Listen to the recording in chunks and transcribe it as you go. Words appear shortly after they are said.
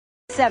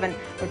7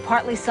 with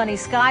partly sunny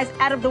skies.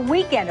 Out of the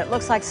weekend, it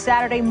looks like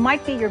Saturday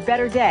might be your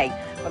better day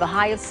with a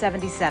high of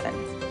 77.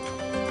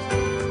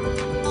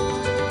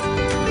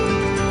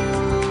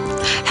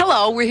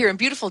 Hello, we're here in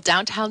beautiful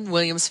downtown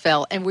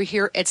Williamsville, and we're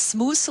here at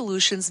Smooth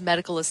Solutions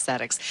Medical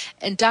Aesthetics.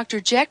 And Dr.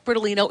 Jack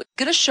Bertolino is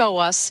going to show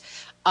us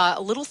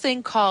a little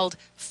thing called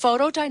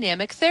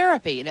Photodynamic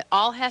Therapy, and it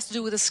all has to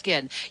do with the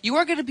skin. You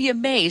are going to be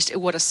amazed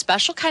at what a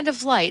special kind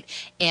of light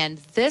and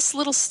this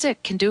little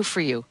stick can do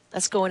for you.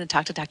 Let's go in and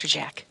talk to Dr.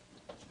 Jack.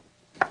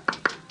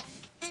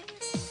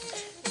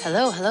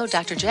 Hello,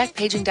 Dr. Jack.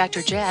 Paging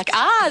Dr. Jack.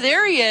 Ah,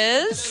 there he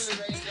is.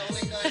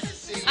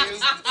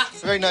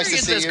 Very nice to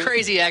see you. This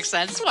crazy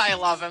accent. That's why I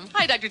love him.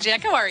 Hi, Dr.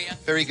 Jack. How are you?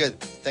 Very good.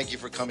 Thank you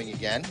for coming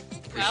again.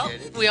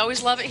 Appreciate it. We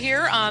always love it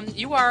here.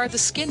 You are the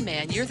skin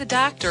man. You're the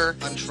doctor.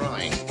 I'm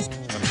trying,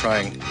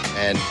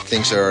 and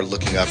things are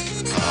looking up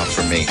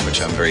for me,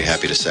 which I'm very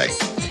happy to say.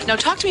 Now,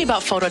 talk to me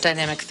about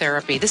photodynamic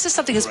therapy. This is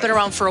something that's been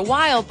around for a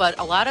while, but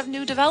a lot of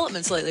new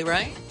developments lately,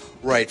 right?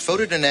 Right.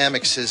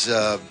 Photodynamics has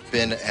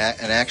been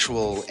an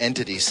actual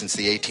entity since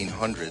the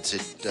 1800s.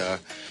 It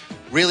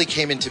really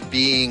came into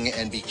being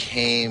and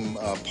became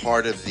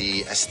part of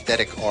the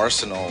aesthetic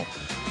arsenal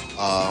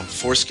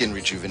for skin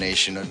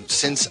rejuvenation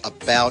since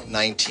about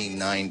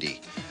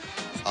 1990.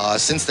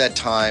 Since that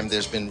time,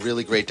 there's been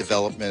really great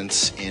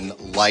developments in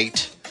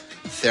light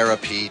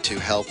therapy to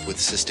help with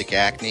cystic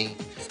acne,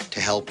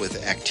 to help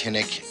with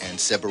actinic and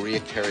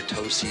seborrheic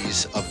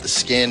keratoses of the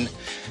skin.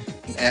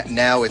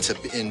 Now it's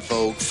in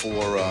vogue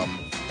for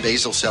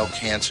basal cell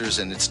cancers,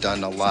 and it's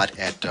done a lot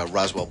at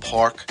Roswell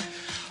Park.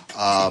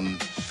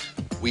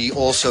 We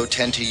also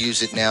tend to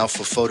use it now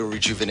for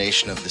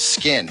photorejuvenation of the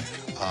skin.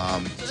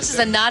 This is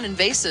a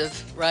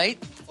non-invasive, right?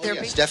 Oh,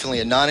 yes, definitely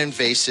a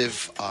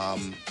non-invasive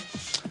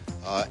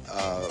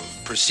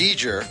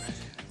procedure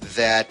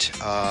that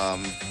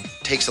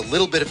takes a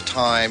little bit of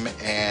time,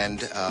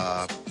 and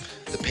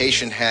the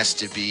patient has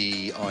to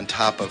be on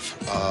top of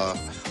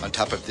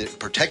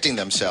protecting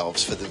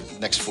themselves for the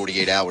next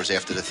 48 hours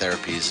after the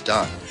therapy is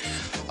done.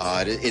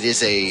 It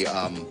is a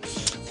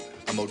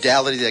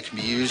modality that can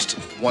be used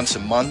once a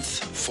month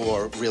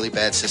for really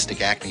bad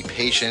cystic acne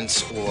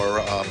patients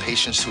or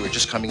patients who are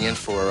just coming in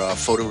for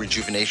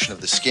photorejuvenation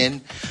of the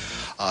skin.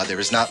 There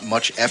is not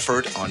much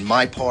effort on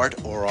my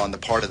part or on the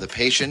part of the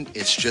patient.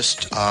 It's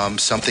just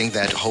something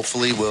that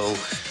hopefully will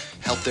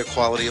help their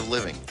quality of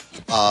living.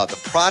 The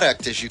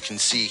product, as you can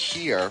see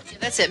here... Yeah,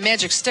 that's it,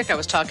 magic stick I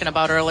was talking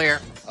about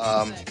earlier.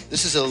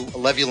 This is a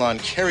Levulon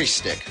Kerry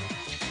stick,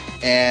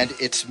 and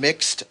it's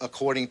mixed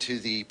according to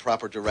the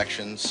proper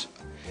directions,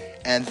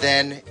 and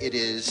then it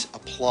is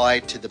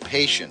applied to the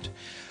patient.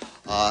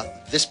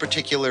 This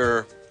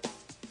particular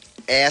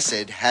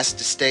acid has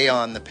to stay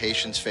on the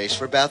patient's face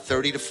for about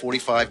 30 to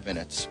 45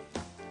 minutes.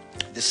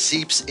 This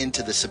seeps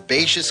into the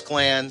sebaceous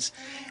glands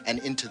and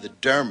into the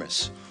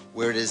dermis,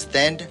 where it is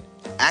then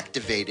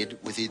activated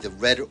with either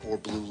red or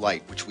blue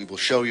light, which we will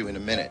show you in a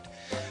minute.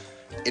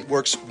 It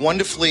works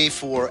wonderfully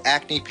for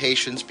acne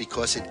patients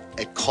because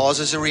it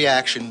causes a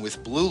reaction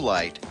with blue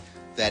light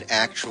that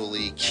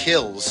actually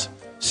kills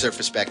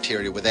surface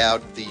bacteria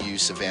without the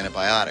use of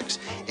antibiotics.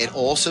 It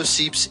also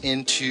seeps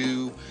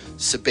into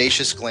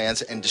sebaceous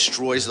glands and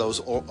destroys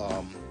those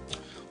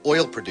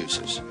oil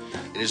producers.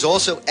 It is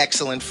also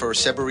excellent for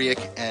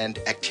seborrheic and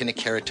actinic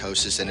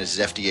keratosis and is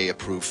FDA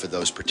approved for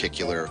those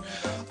particular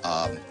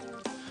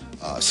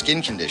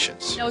skin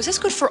conditions. Now, is this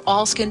good for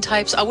all skin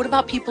types? What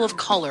about people of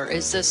color?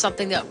 Is this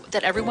something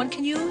that everyone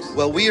can use?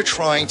 Well, we are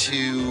trying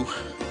to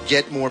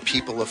get more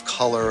people of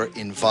color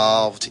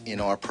involved in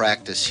our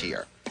practice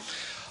here.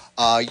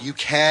 You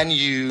can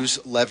use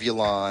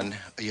Levulon.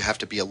 You have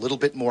to be a little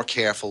bit more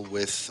careful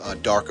with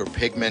darker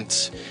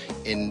pigments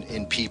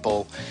in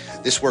people.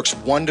 This works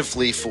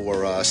wonderfully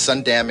for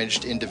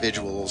sun-damaged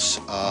individuals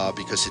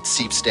because it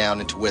seeps down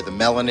into where the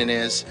melanin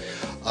is.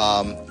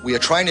 We are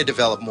trying to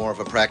develop more of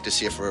a practice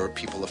here for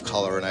people of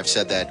color, and I've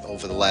said that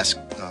over the last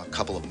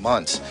couple of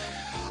months.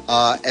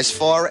 As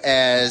far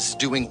as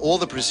doing all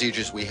the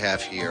procedures we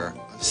have here,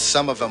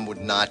 some of them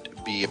would not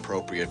be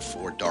appropriate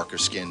for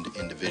darker-skinned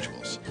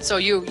individuals. So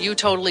you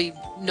totally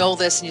know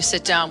this, and you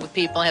sit down with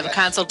people and have a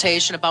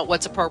consultation about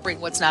what's appropriate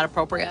and what's not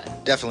appropriate?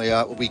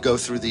 Definitely. We go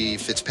through the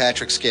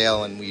Fitzpatrick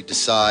scale, and we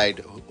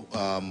decide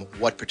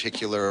what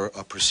particular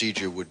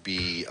procedure would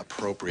be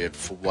appropriate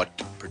for what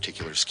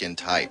particular skin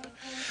type.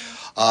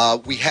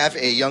 We have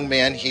a young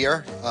man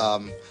here.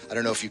 I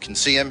don't know if you can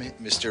see him,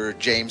 Mr.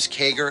 James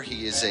Kager.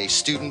 He is a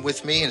student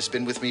with me and has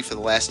been with me for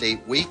the last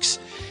 8 weeks.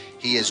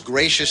 He has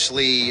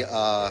graciously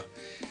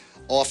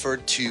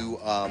offered to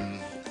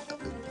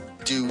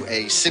do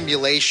a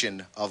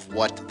simulation of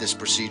what this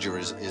procedure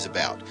is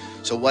about.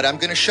 So what I'm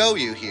going to show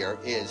you here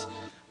is,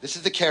 this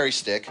is the Kerry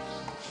stick.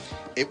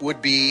 It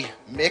would be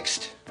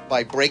mixed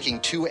by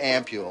breaking 2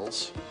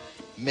 ampules,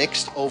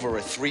 mixed over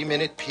a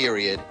 3-minute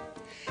period,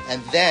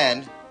 and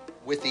then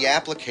with the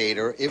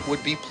applicator, it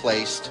would be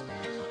placed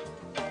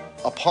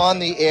upon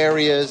the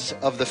areas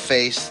of the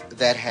face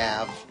that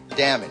have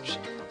damage,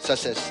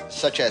 such as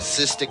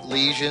cystic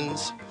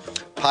lesions,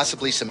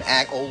 possibly some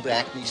old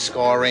acne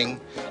scarring.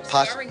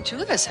 Scarring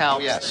too, this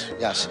helps. Oh,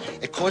 yes.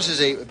 It causes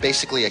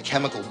basically a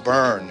chemical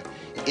burn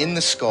in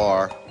the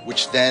scar,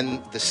 which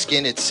then the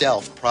skin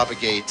itself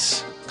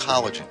propagates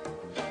collagen.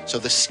 So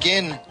the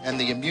skin and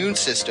the immune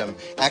system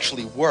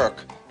actually work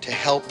to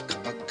help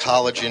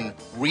collagen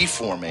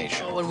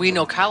reformation. Oh, and we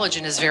know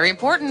collagen is very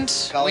important.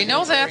 Collagen we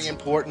know is that. very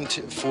important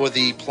for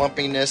the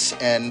plumpiness,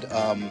 and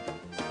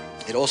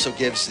it also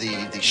gives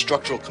the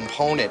structural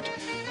component,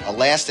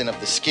 elastin of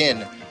the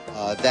skin,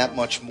 that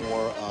much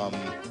more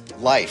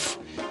life.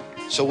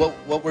 So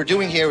what we're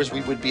doing here is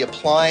we would be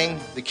applying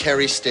the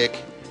Kerry stick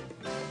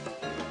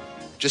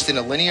just in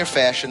a linear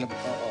fashion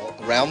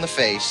around the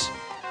face,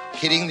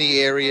 hitting the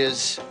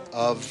areas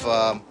of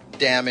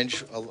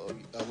damage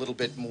a little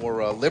bit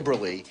more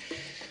liberally.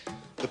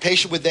 The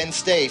patient would then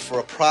stay for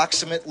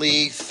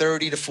approximately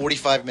 30 to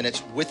 45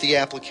 minutes with the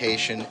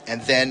application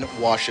and then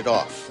wash it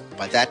off.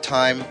 By that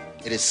time,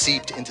 it is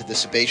seeped into the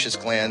sebaceous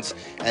glands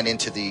and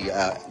into the,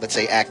 let's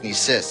say, acne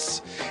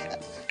cysts.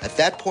 At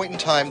that point in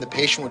time, the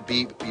patient would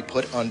be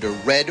put under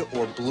red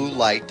or blue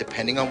light,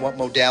 depending on what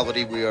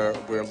modality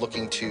we're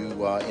looking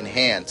to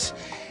enhance,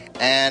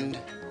 and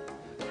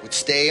would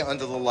stay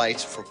under the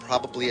lights for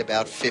probably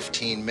about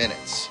 15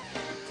 minutes.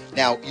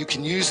 Now, you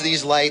can use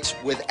these lights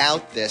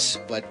without this,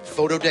 but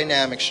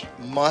photodynamics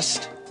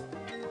must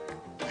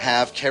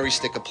have Kerry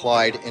stick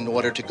applied in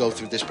order to go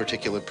through this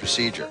particular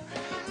procedure.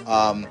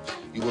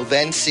 You will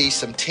then see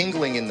some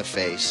tingling in the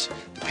face.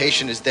 The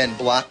patient is then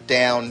blocked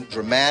down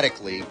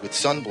dramatically with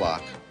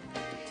sunblock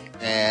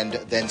and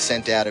then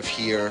sent out of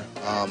here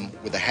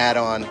with a hat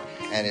on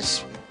and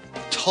is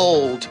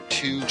told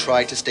to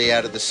try to stay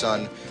out of the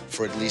sun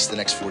for at least the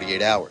next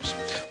 48 hours.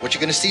 What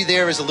you're going to see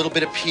there is a little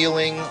bit of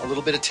peeling, a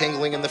little bit of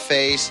tingling in the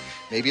face,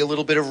 maybe a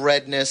little bit of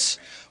redness,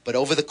 but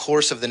over the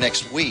course of the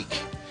next week,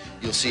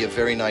 you'll see a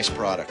very nice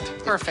product.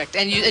 Perfect.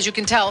 And as you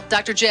can tell,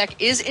 Dr.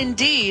 Jack is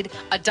indeed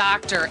a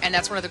doctor, and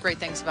that's one of the great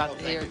things about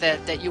here,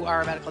 that you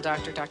are a medical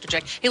doctor, Dr.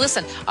 Jack. Hey,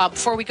 listen,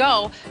 before we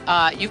go,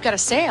 you've got a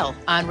sale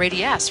on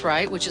Radiesse,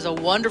 right, which is a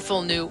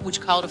wonderful new, would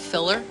you call it a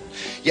filler?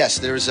 Yes,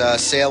 there's a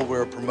sale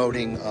we're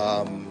promoting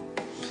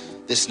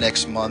this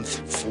next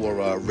month for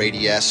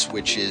Radiesse,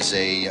 which is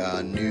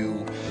a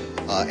new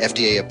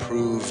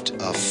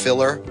FDA-approved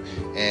filler,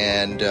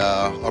 and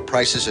our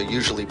prices are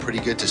usually pretty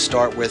good to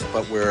start with,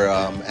 but we're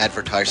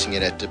advertising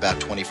it at about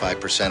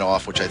 25%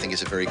 off, which I think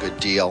is a very good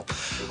deal.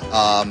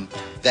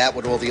 That,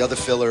 with all the other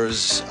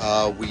fillers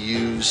we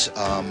use,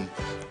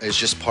 is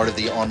just part of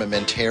the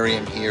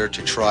armamentarium here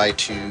to try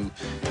to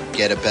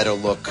get a better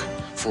look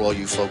for all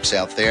you folks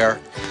out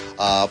there.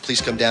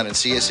 Please come down and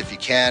see us if you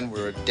can.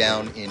 We're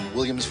down in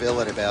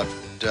Williamsville at about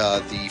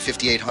the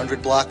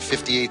 5800 block,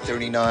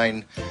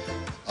 5839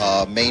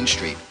 Main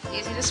Street.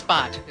 Easy to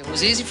spot. It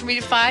was easy for me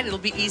to find. It'll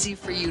be easy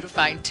for you to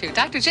find, too.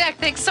 Dr. Jack,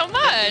 thanks so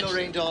much. Thank you,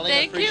 Lorraine, darling.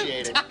 Thank I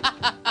appreciate you.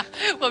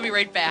 it. We'll be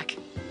right back.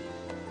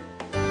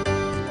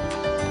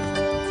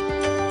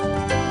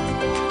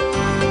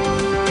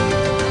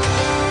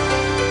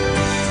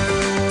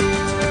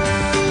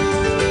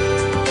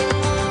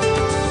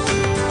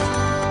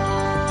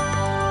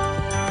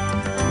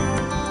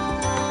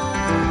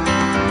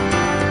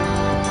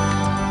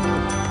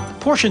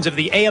 Portions of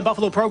the AM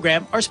Buffalo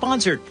program are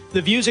sponsored.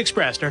 The views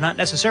expressed are not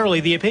necessarily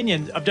the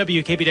opinion of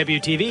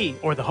WKBW TV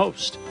or the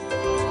host.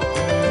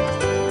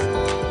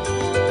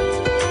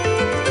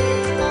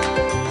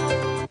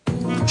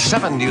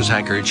 Seven News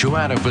anchor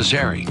Joanna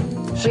Vazeri,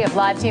 We have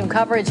live team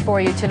coverage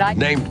for you tonight.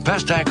 named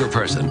Best Anchor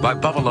Person by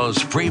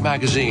Buffalo's Free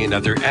Magazine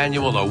at their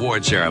annual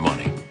award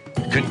ceremony.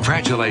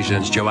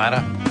 Congratulations,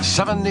 Joanna.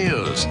 7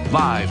 News,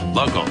 live,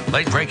 local,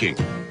 late breaking.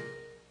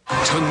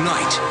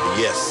 Tonight,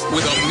 Yes.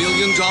 with $1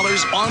 million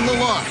on the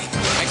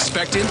line,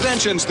 expect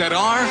inventions that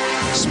are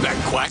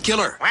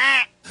spectacular.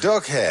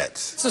 Duck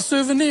heads. It's a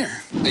souvenir.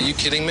 Are you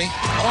kidding me?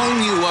 All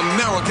new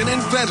American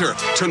inventor.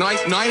 Tonight,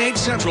 9/8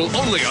 Central,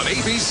 only on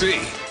ABC.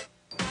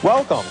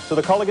 Welcome to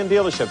the Culligan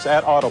dealerships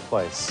at Auto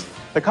Place.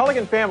 The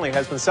Culligan family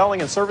has been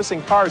selling and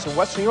servicing cars in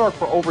West New York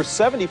for over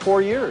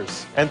 74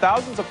 years, and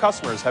thousands of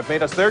customers have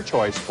made us their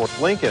choice for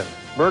Lincoln,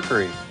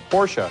 Mercury,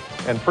 Porsche,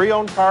 and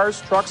pre-owned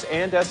cars, trucks,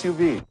 and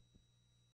SUVs.